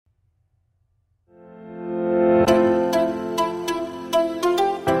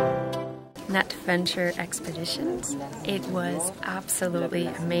Nat Venture Expeditions. It was absolutely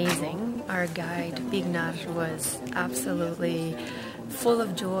amazing. Our guide, Bignat, was absolutely full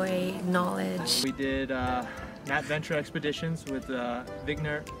of joy, knowledge. We did Nat Venture Expeditions with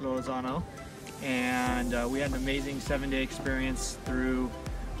Vigner Lozano, and we had an amazing 7-day experience through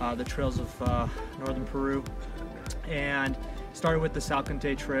the trails of northern Peru, and started with the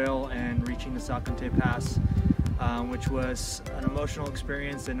Salcante Trail and reaching the Salcante Pass, which was an emotional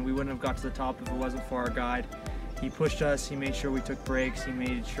experience, and we wouldn't have got to the top if it wasn't for our guide. He pushed us, he made sure we took breaks, he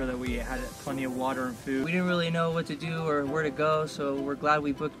made sure that we had plenty of water and food. We didn't really know what to do or where to go, so we're glad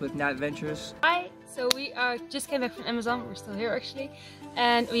we booked with Nat Ventures. Hi, so we just came back from Amazon, we're still here actually,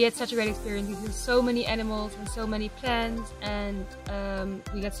 and we had such a great experience. We saw so many animals and so many plants, and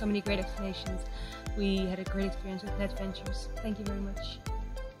we got so many great explanations. We had a great experience with Nat Ventures. Thank you very much.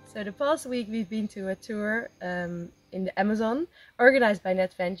 So the past week we've been to a tour in the Amazon organized by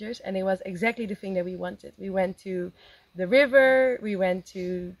Nat Ventures, and it was exactly the thing that we wanted. We went to the river, we went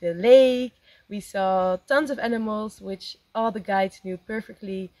to the lake, we saw tons of animals which all the guides knew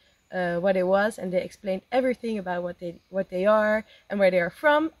perfectly what it was, and they explained everything about what they are and where they are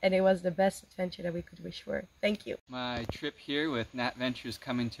from, and it was the best adventure that we could wish for. Thank you. My trip here with Nat Ventures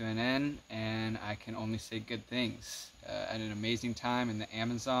coming to an end, and I can only say good things. I had an amazing time in the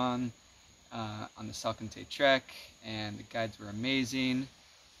Amazon, on the Salcante Trek, and the guides were amazing.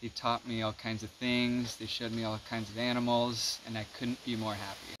 They taught me all kinds of things, they showed me all kinds of animals, and I couldn't be more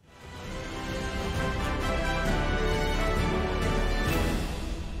happy.